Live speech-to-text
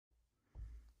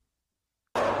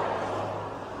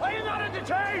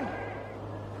entertained?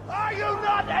 Are you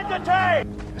not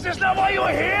entertained? Is this not why you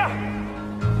are here?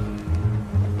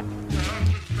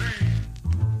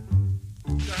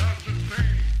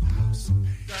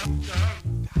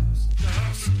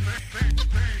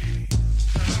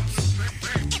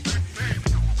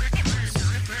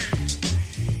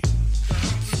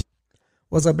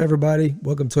 What's up, everybody?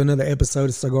 Welcome to another episode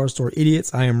of Cigar Store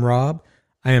Idiots. I am Rob.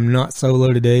 I am not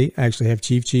solo today. I actually have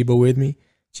Chief Chiba with me.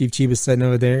 Chief Chiba's sitting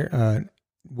over there.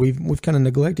 We've kind of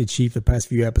neglected Chief the past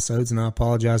few episodes, and I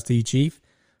apologize to you, Chief.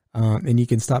 And you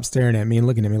can stop staring at me and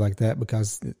looking at me like that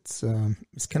because it's kind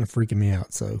of freaking me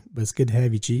out. So, but it's good to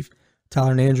have you, Chief.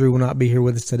 Tyler and Andrew will not be here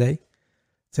with us today.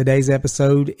 Today's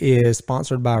episode is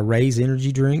sponsored by Raze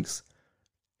Energy Drinks.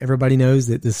 Everybody knows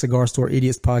that the Cigar Store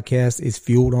Idiots podcast is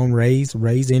fueled on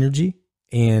Raze Energy.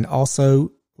 And also, I'd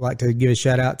like to give a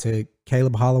shout out to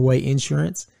Caleb Holloway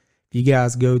Insurance. If you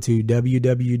guys go to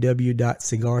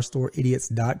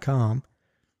www.cigarstoreidiots.com,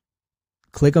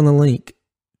 click on the link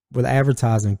with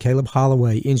advertising Caleb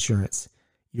Holloway Insurance.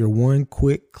 You're one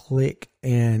quick click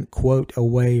and quote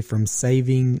away from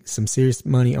saving some serious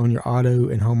money on your auto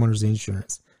and homeowners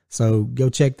insurance. So go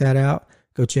check that out.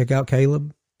 Go check out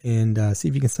Caleb and see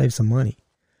if you can save some money.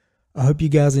 I hope you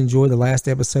guys enjoyed the last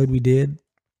episode we did.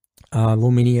 A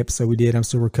little mini episode we did. I'm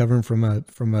still recovering from a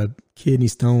kidney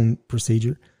stone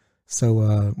procedure.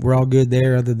 So we're all good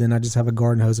there, other than I just have a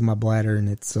garden hose in my bladder, and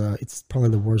it's probably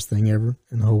the worst thing ever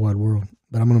in the whole wide world.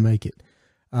 But I'm going to make it.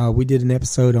 We did an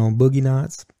episode on Boogie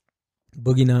Nights.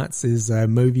 Boogie Nights is a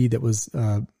movie that was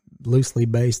loosely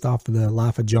based off of the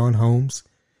life of John Holmes.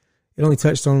 It only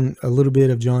touched on a little bit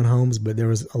of John Holmes, but there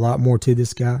was a lot more to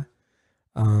this guy.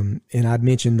 And I'd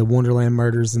mentioned the Wonderland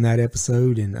murders in that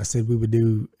episode, and I said we would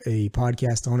do a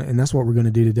podcast on it, and that's what we're going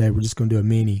to do today. We're just going to do a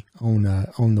mini on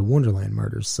the Wonderland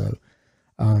murders. So,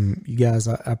 you guys,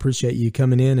 I appreciate you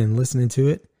coming in and listening to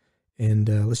it, and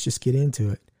let's just get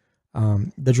into it.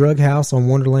 The drug house on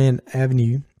Wonderland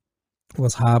Avenue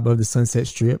was high above the Sunset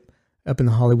Strip, up in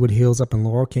the Hollywood Hills, up in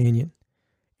Laurel Canyon,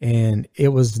 and it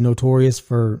was notorious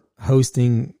for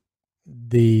hosting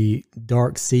the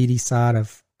dark, seedy side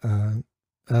of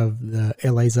the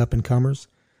LA's up and comers.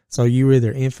 So you were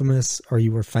either infamous or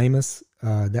you were famous.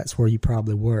 That's where you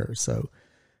probably were. So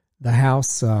the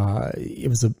house, it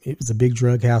was a big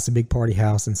drug house, a big party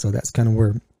house. And so that's kind of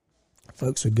where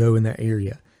folks would go in that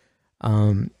area.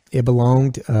 It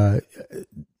belonged, the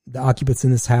occupants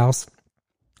in this house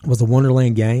was the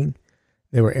Wonderland Gang.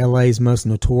 They were LA's most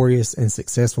notorious and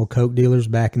successful coke dealers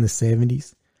back in the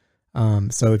 70s.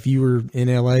 So if you were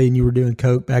in LA and you were doing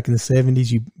coke back in the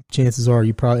 70s, chances are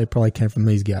it probably came from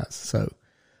these guys. So,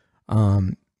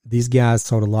 these guys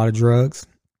sold a lot of drugs.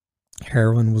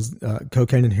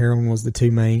 Cocaine and heroin was the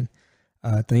two main,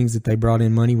 things that they brought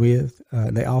in money with.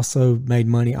 They also made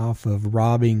money off of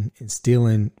robbing and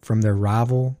stealing from their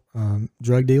rival,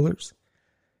 drug dealers.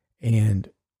 And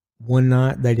one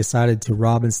night they decided to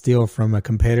rob and steal from a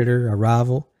competitor, a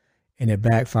rival, and it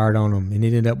backfired on them, and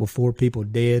it ended up with 4 people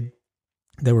dead.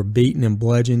 They were beaten and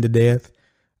bludgeoned to death.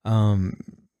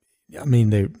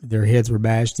 Their heads were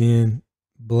bashed in,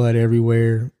 blood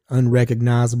everywhere,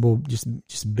 unrecognizable,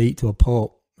 just beat to a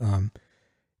pulp.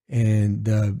 And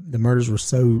the murders were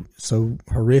so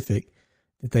horrific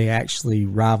that they actually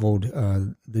rivaled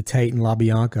the Tate and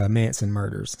LaBianca Manson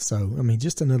murders. So,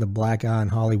 just another black eye in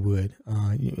Hollywood.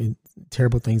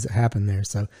 Terrible things that happen there.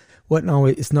 So,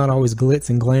 it's not always glitz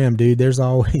and glam, dude.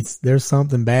 There's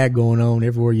something bad going on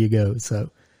everywhere you go.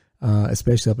 So,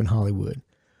 especially up in Hollywood.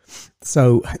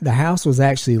 So the house was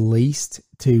actually leased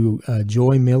to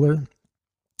Joy Miller,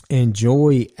 and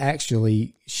Joy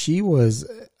actually she was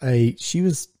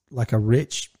like a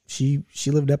rich. She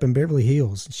lived up in Beverly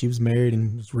Hills. She was married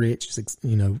and was rich,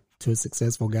 to a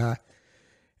successful guy,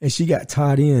 and she got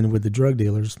tied in with the drug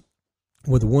dealers,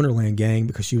 with the Wonderland Gang,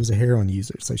 because she was a heroin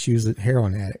user. So she was a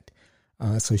heroin addict.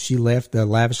 So she left the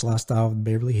lavish lifestyle of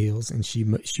Beverly Hills, and she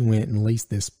went and leased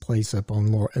this place up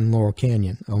in Laurel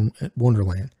Canyon at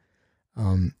Wonderland.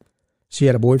 She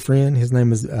had a boyfriend. His name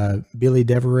was Billy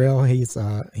Deverell. He's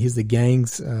the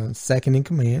gang's second in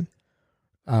command.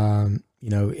 And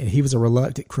he was a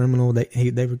reluctant criminal.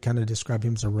 They would kind of describe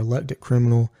him as a reluctant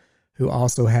criminal who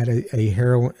also had a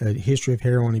history of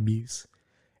heroin abuse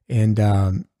and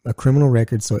a criminal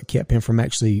record. So it kept him from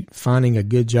actually finding a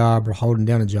good job or holding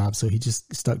down a job. So he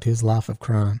just stuck to his life of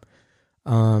crime.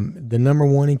 The number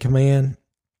one in command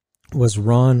was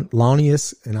Ron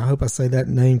Launius, and I hope I say that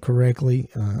name correctly.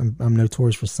 I'm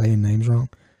notorious for saying names wrong.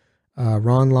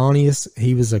 Ron Launius,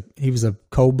 he was a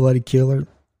cold-blooded killer.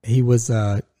 He was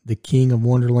the king of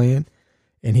Wonderland,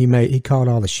 and he called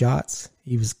all the shots.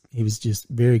 He was just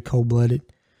very cold-blooded.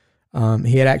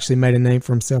 He had actually made a name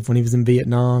for himself when he was in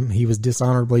Vietnam. He was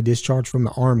dishonorably discharged from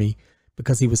the Army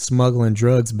because he was smuggling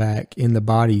drugs back in the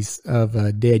bodies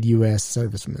of dead U.S.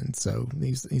 servicemen. So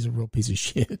he's a real piece of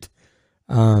shit.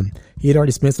 He had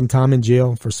already spent some time in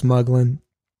jail for smuggling.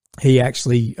 He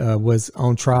actually was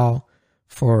on trial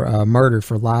for murder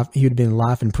for life. He would have been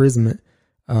life imprisonment,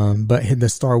 but the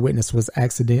star witness was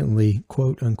accidentally,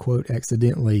 quote unquote,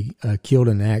 accidentally killed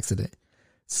in an accident.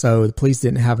 So the police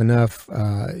didn't have enough,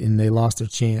 and they lost their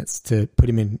chance to put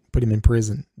him in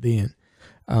prison then.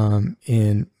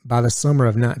 And by the summer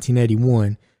of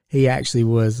 1981, he actually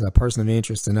was a person of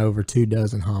interest in over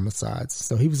 24 homicides.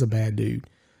 So he was a bad dude.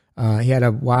 He had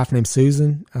a wife named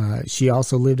Susan. She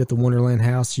also lived at the Wonderland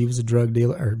house. She was a drug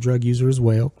dealer or drug user as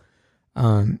well.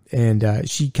 And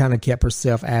she kind of kept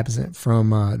herself absent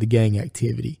from the gang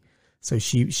activity. So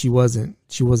she wasn't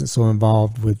so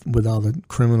involved with all the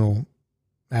criminal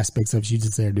aspects of it. She was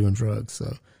just there doing drugs.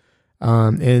 So,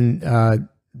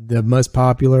 the most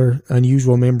popular,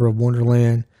 unusual member of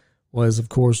Wonderland was, of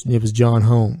course, it was John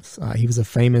Holmes. He was a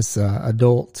famous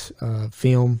adult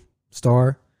film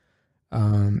star,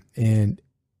 and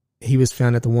he was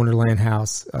found at the Wonderland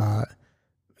house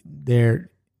there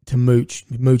to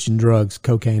mooching drugs,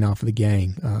 cocaine off of the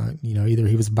gang. Either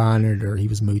he was buying it or he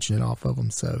was mooching it off of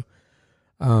them.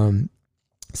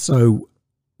 So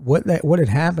what had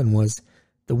happened was,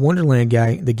 the Wonderland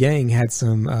the gang had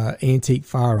some antique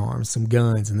firearms, some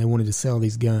guns, and they wanted to sell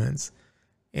these guns.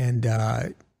 And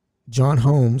John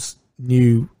Holmes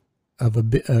knew of a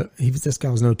bit. This guy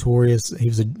was notorious. He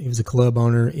was a club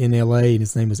owner in L.A. and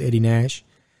his name was Eddie Nash.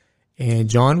 And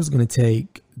John was going to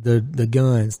take the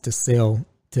guns to sell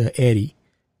to Eddie.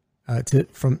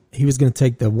 He was going to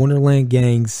take the Wonderland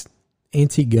gang's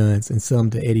antique guns and sell them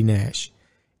to Eddie Nash,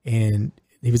 and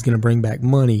he was going to bring back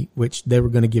money, which they were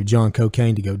going to give John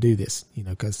cocaine to go do this,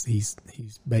 because he's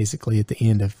basically at the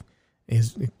end of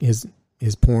his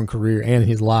porn career and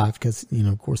his life, because,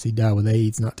 of course, he died with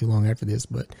AIDS not too long after this.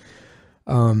 But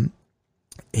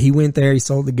he went there, he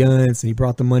sold the guns, and he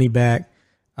brought the money back.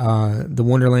 The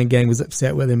Wonderland gang was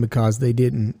upset with him because he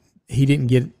didn't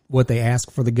get what they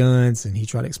asked for the guns, and he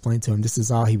tried to explain to him this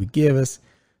is all he would give us.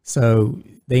 So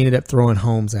they ended up throwing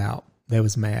Holmes out. They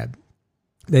was mad.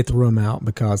 They threw him out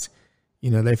because,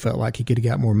 they felt like he could have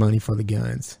got more money for the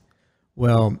guns.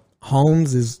 Well,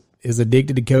 Holmes is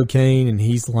addicted to cocaine, and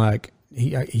he's like,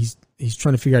 he's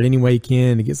trying to figure out any way he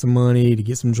can to get some money, to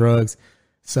get some drugs.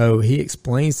 So he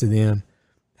explains to them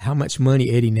how much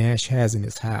money Eddie Nash has in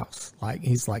his house.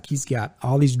 He's got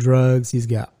all these drugs. He's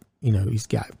got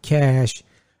cash.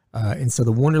 And so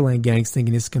the Wonderland gang's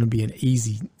thinking it's going to be an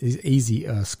easy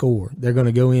score. They're going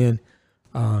to go in.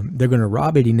 They're going to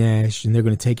rob Eddie Nash, and they're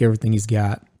going to take everything he's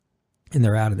got, and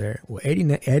they're out of there. Well,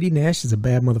 Eddie Nash is a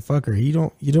bad motherfucker. You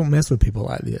don't mess with people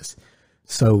like this.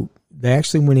 So they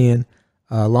actually went in.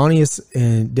 Lanius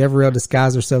and Deverell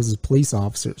disguised themselves as police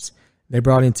officers. They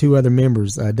brought in two other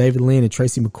members, David Lynn and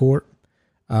Tracy McCourt.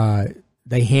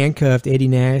 They handcuffed Eddie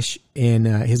Nash and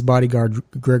his bodyguard,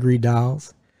 Gregory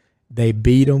Dials. They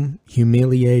beat him,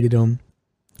 humiliated him,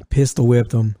 pistol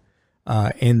whipped him,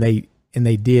 and they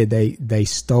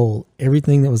stole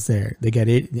everything that was there. They got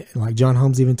it. Like John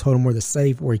Holmes even told him where he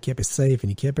kept his safe, and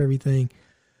he kept everything.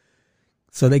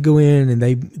 So they go in and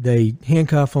they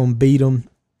handcuff him, beat him.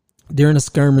 During a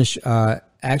skirmish,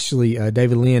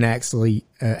 David Lynn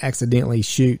accidentally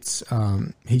shoots.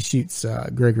 He shoots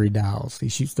Gregory Dials. He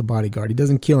shoots the bodyguard. He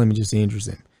doesn't kill him; he just injures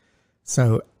him.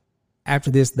 So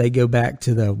after this, they go back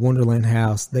to the Wonderland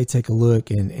house. They take a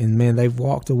look, and man, they've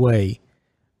walked away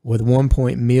with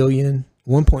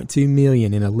 $1.2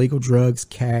 million in illegal drugs,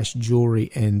 cash,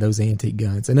 jewelry, and those antique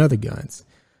guns and other guns,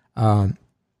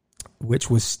 which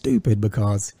was stupid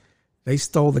because they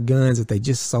stole the guns that they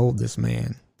just sold this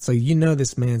man. So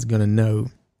this man's going to know,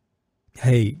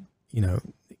 hey,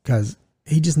 because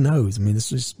he just knows. I mean,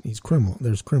 he's criminal.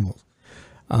 There's criminals.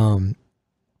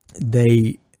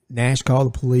 Nash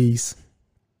called the police.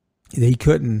 He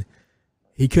couldn't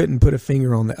put a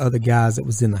finger on the other guys that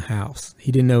was in the house.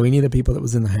 He didn't know any of the people that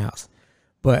was in the house.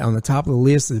 But on the top of the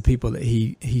list of the people that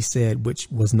he said, which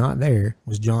was not there,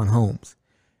 was John Holmes.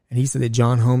 And he said that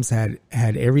John Holmes had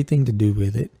everything to do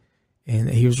with it, and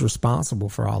that he was responsible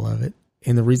for all of it.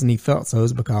 And the reason he felt so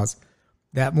is because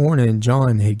that morning,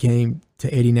 John had came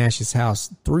to Eddie Nash's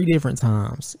house 3 different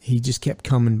times. He just kept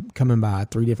coming by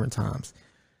 3 different times.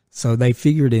 So they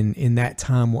figured in that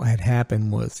time what had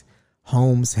happened was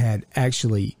Holmes had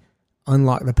actually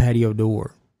unlocked the patio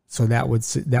door. So that would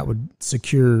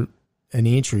secure an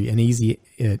entry, an easy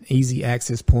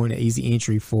access point, an easy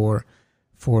entry for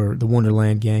the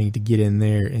Wonderland gang to get in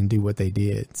there and do what they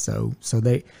did. So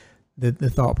the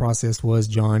thought process was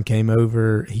John came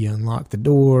over, he unlocked the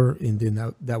door, and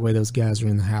then that way those guys are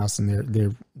in the house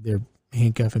and they're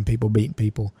handcuffing people, beating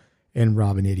people, and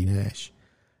robbing Eddie Nash.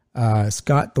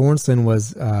 Scott Thornton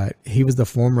was he was the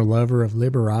former lover of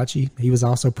Liberace. He was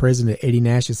also present at Eddie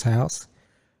Nash's house,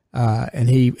 and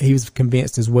he was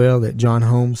convinced as well that John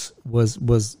Holmes was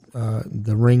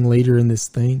the ringleader in this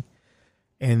thing,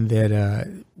 and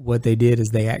that what they did is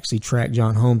they actually tracked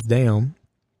John Holmes down,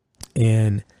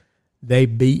 and they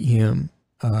beat him.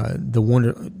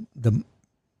 The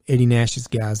Eddie Nash's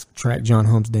guys tracked John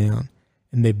Holmes down,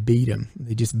 and they beat him.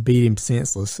 They just beat him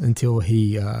senseless until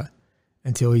he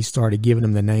started giving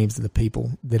them the names of the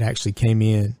people that actually came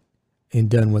in and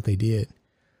done what they did.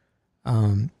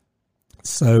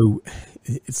 So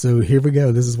here we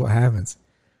go. This is what happens.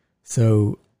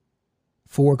 So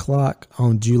 4:00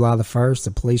 on July the 1st,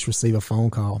 the police receive a phone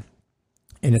call,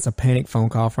 and it's a panic phone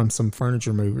call from some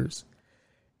furniture movers.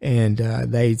 And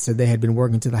they said they had been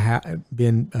working to the house,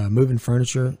 moving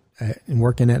furniture and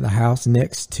working at the house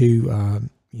next to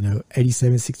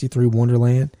 8763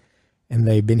 Wonderland. And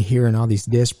they've been hearing all these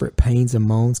desperate pains and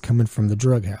moans coming from the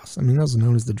drug house. I mean, that was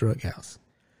known as the drug house.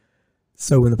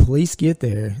 So when the police get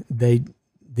there, the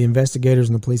investigators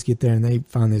and the police get there, and they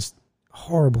find this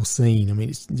horrible scene. I mean,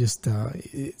 it's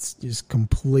just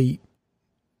complete,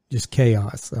 just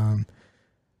chaos.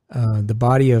 The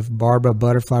body of Barbara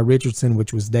Butterfly Richardson,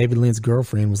 which was David Lynn's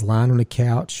girlfriend, was lying on a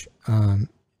couch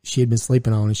she had been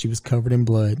sleeping on, and she was covered in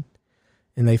blood.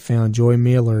 And they found Joy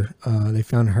Miller. They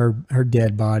found her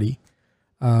dead body.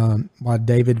 While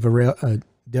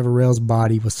Deverell's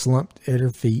body was slumped at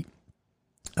her feet,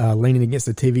 leaning against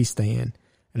a TV stand,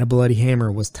 and a bloody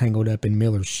hammer was tangled up in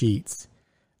Miller's sheets,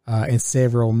 and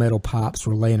several metal pipes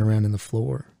were laying around in the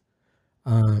floor.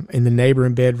 In the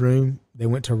neighboring bedroom, they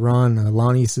went to Ron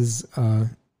Lanius's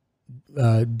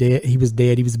dead. He was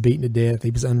dead. He was beaten to death. He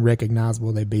was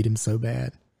unrecognizable. They beat him so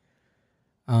bad.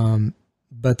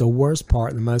 But the worst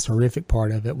part, the most horrific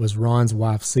part of it, was Ron's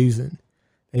wife, Susan.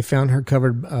 They found her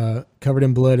covered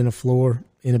in blood in the floor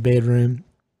in a bedroom.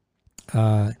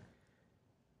 And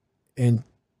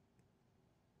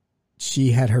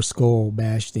she had her skull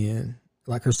bashed in.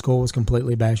 Like, her skull was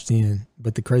completely bashed in.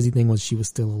 But the crazy thing was she was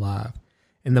still alive.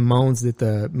 And the moans that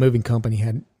the moving company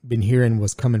had been hearing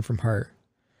was coming from her.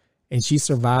 And she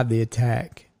survived the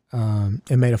attack and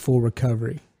made a full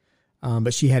recovery.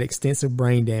 But she had extensive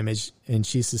brain damage, and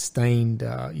she sustained,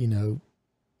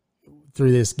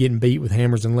 through this getting beat with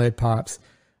hammers and lead pipes,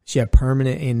 she had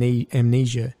permanent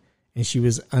amnesia, and she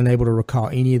was unable to recall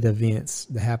any of the events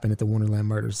that happened at the Wonderland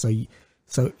murders.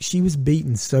 So she was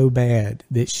beaten so bad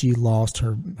that she lost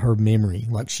her memory.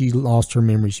 Like, she lost her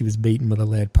memory. She was beaten with a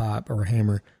lead pipe or a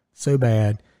hammer so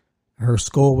bad. Her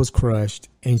skull was crushed,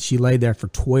 and she lay there for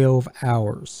 12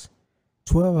 hours.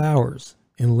 12 hours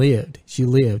and lived. She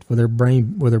lived with her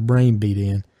brain beat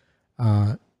in.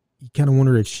 You kind of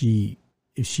wonder if she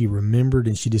remembered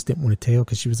and she just didn't want to tell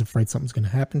because she was afraid something's going to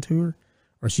happen to her,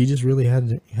 or she just really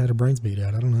had her brains beat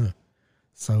out. I don't know.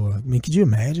 So, I mean, could you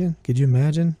imagine? Could you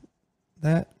imagine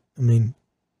that? I mean,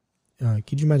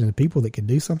 could you imagine the people that could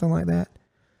do something like that?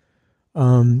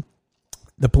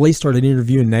 The police started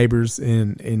interviewing neighbors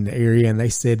in the area, and they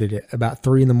said that at about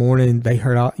 3 a.m, they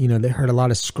heard a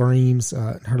lot of screams,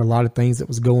 heard a lot of things that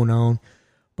was going on,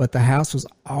 but the house was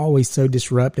always so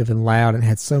disruptive and loud and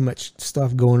had so much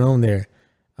stuff going on there.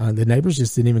 The neighbors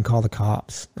just didn't even call the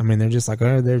cops. I mean, they're just like,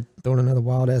 oh, they're throwing another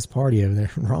wild ass party over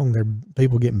there. Wrong. They're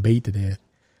people getting beat to death.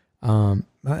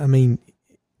 I mean,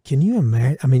 can you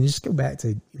imagine? I mean, just go back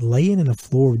to laying in the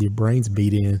floor with your brains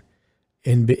beat in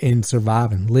and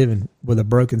surviving, living with a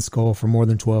broken skull for more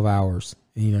than 12 hours,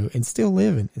 and still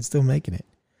living and still making it.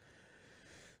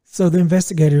 So the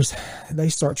investigators, they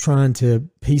start trying to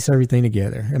piece everything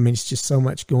together. I mean, it's just so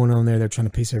much going on there. They're trying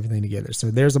to piece everything together. So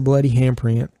there's a bloody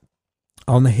handprint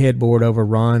on the headboard over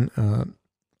Ron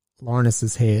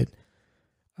Larness's head.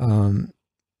 The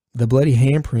bloody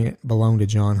handprint belonged to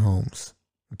John Holmes.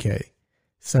 Okay.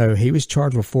 So he was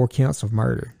charged with 4 counts of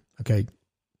murder. Okay.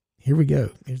 Here we go.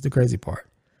 Here's the crazy part.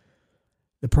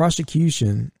 The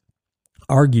prosecution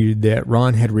argued that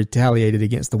Ron had retaliated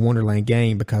against the Wonderland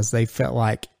gang because they felt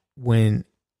like when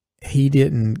he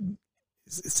didn't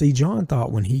see, John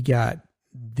thought when he got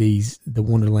the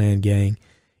Wonderland gang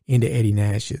into Eddie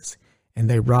Nash's and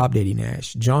they robbed Eddie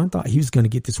Nash, John thought he was going to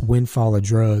get this windfall of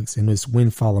drugs and this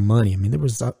windfall of money. I mean, there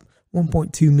was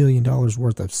 $1.2 million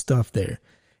worth of stuff there.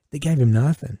 They gave him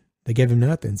nothing.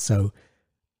 So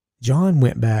John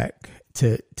went back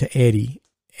to Eddie,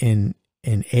 and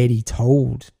Eddie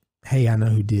told, hey, I know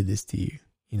who did this to you.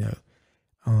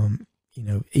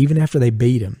 Even after they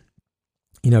beat him,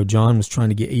 John was trying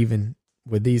to get even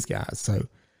with these guys. So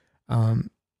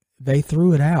they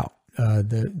threw it out.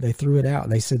 They threw it out.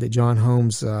 They said that John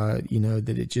Holmes, that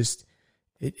it just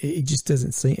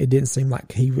didn't seem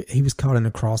like he was caught in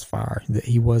a crossfire, that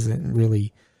he wasn't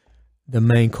really the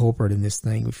main culprit in this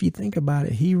thing. If you think about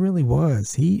it, he really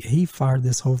was. He fired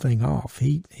this whole thing off.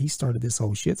 He started this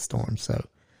whole shitstorm.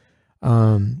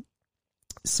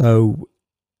 So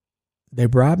they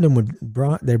bribed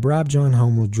John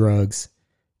Holmes with drugs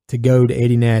to go to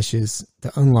Eddie Nash's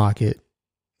to unlock it.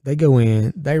 They go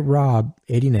in, they rob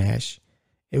Eddie Nash,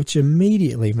 which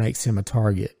immediately makes him a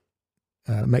target,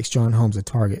 makes John Holmes a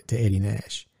target to Eddie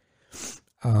Nash.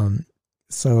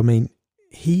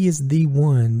 He is the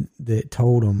one that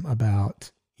told him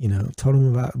about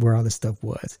where all this stuff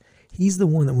was. He's the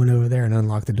one that went over there and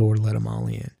unlocked the door to let them all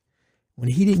in. When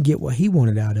he didn't get what he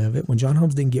wanted out of it, when John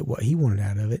Holmes didn't get what he wanted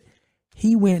out of it,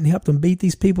 he went and helped them beat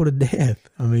these people to death.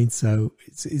 So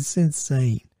it's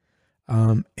insane.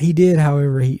 He did,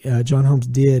 however, John Holmes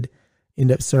did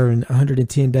end up serving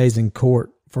 110 days in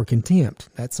court for contempt.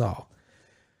 That's all.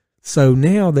 So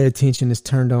now the attention is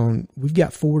turned on. We've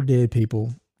got 4 dead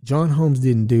people. John Holmes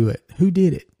didn't do it. Who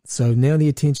did it? So now the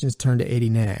attention is turned to Eddie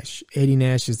Nash. Eddie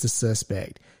Nash is the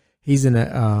suspect. He's going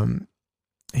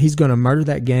to murder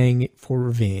that gang for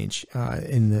revenge,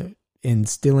 in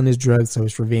stealing his drugs. So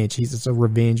it's revenge. It's a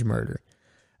revenge murder.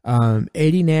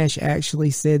 Eddie Nash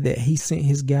actually said that he sent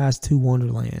his guys to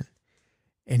Wonderland,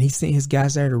 and he sent his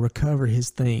guys there to recover his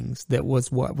things. That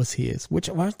was what was his, which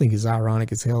I think is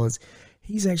ironic as hell. Is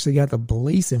he's actually got the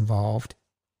police involved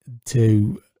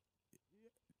to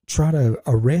try to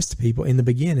arrest people. In the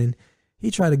beginning, he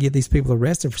tried to get these people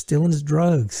arrested for stealing his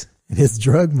drugs and his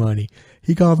drug money.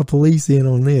 He called the police in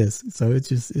on this. So it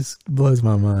blows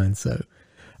my mind. So,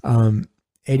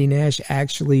 Eddie Nash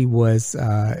actually was,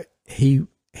 he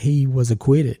was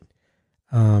acquitted.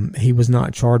 He was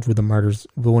not charged with the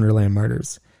Wonderland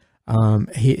murders.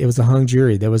 It was a hung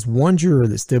jury. There was one juror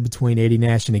that stood between Eddie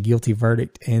Nash and a guilty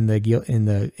verdict, and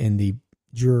the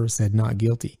juror said not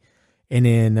guilty. And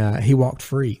then he walked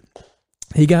free.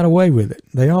 He got away with it.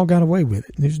 They all got away with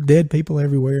it. There's dead people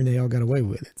everywhere, and they all got away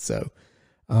with it. So,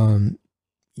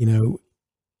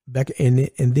 back and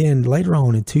then later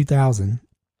on in 2000,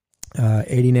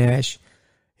 Eddie Nash,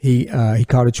 he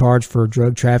caught a charge for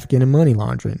drug trafficking and money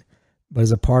laundering. But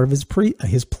as a part of his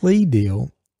plea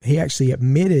deal, he actually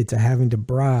admitted to having to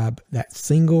bribe that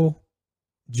single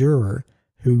juror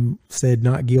who said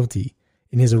not guilty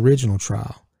in his original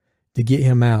trial to get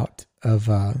him out of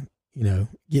a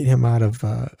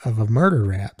murder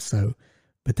rap. So,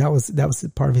 but that was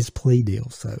part of his plea deal.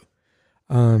 So,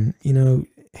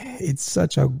 it's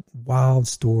such a wild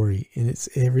story, and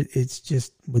it's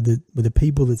just with the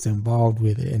people that's involved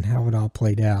with it and how it all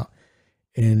played out.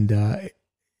 And,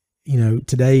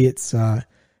 today it's, the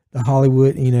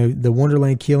Hollywood, the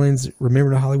Wonderland killings,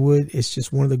 Remember the Hollywood. It's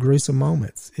just one of the gruesome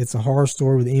moments. It's a horror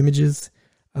story with images,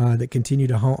 that continue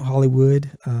to haunt Hollywood,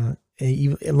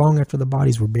 even long after the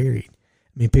bodies were buried.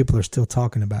 People are still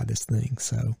talking about this thing.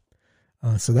 So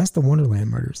that's the Wonderland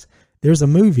murders. There's a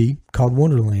movie called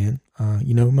Wonderland.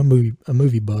 I'm a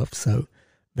movie buff. So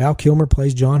Val Kilmer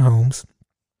plays John Holmes.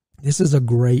 This is a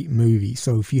great movie.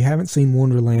 So if you haven't seen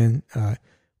Wonderland,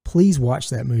 please watch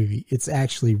that movie. It's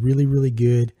actually really, really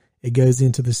good. It goes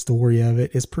into the story of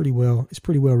it. It's pretty well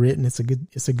written. It's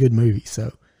a good movie. So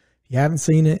if you haven't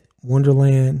seen it,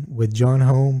 Wonderland with John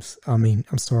Holmes.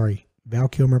 Val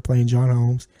Kilmer playing John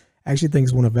Holmes. I actually think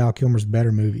it's one of Val Kilmer's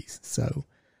better movies. So,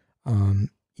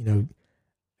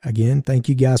 again, thank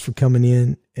you guys for coming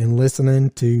in and listening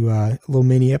to a little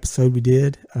mini episode we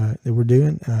did that we're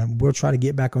doing. We'll try to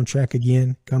get back on track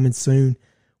again, coming soon.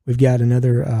 We've got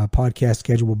another podcast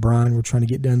scheduled with Brian. We're trying to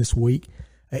get done this week.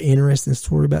 An interesting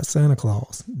story about Santa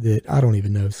Claus that I don't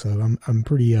even know. So I'm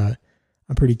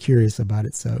pretty curious about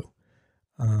it. So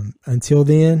until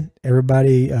then,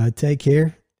 everybody take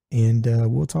care, and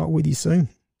we'll talk with you soon.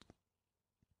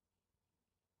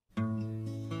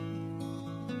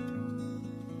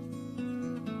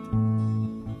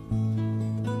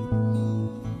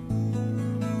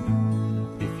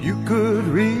 If you could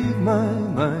read my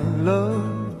mind,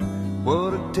 love,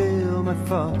 what a tale my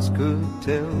thoughts could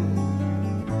tell.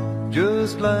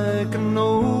 Just like an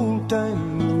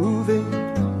old-time movie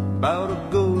about a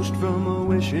ghost from a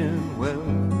wishing well,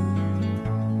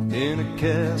 in a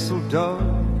castle dark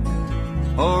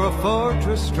or a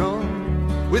fortress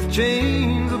strong, with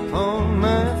chains upon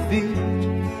my feet.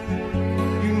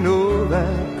 You know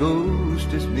that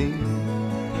ghost is me,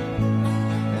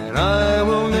 and I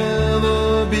will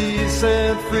never be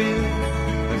set free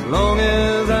as long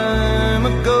as I'm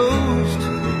a ghost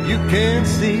you can't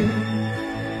see.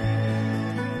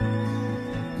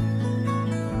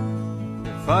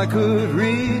 I could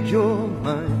read your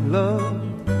mind, love,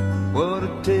 what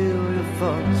a tale your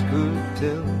thoughts could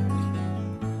tell.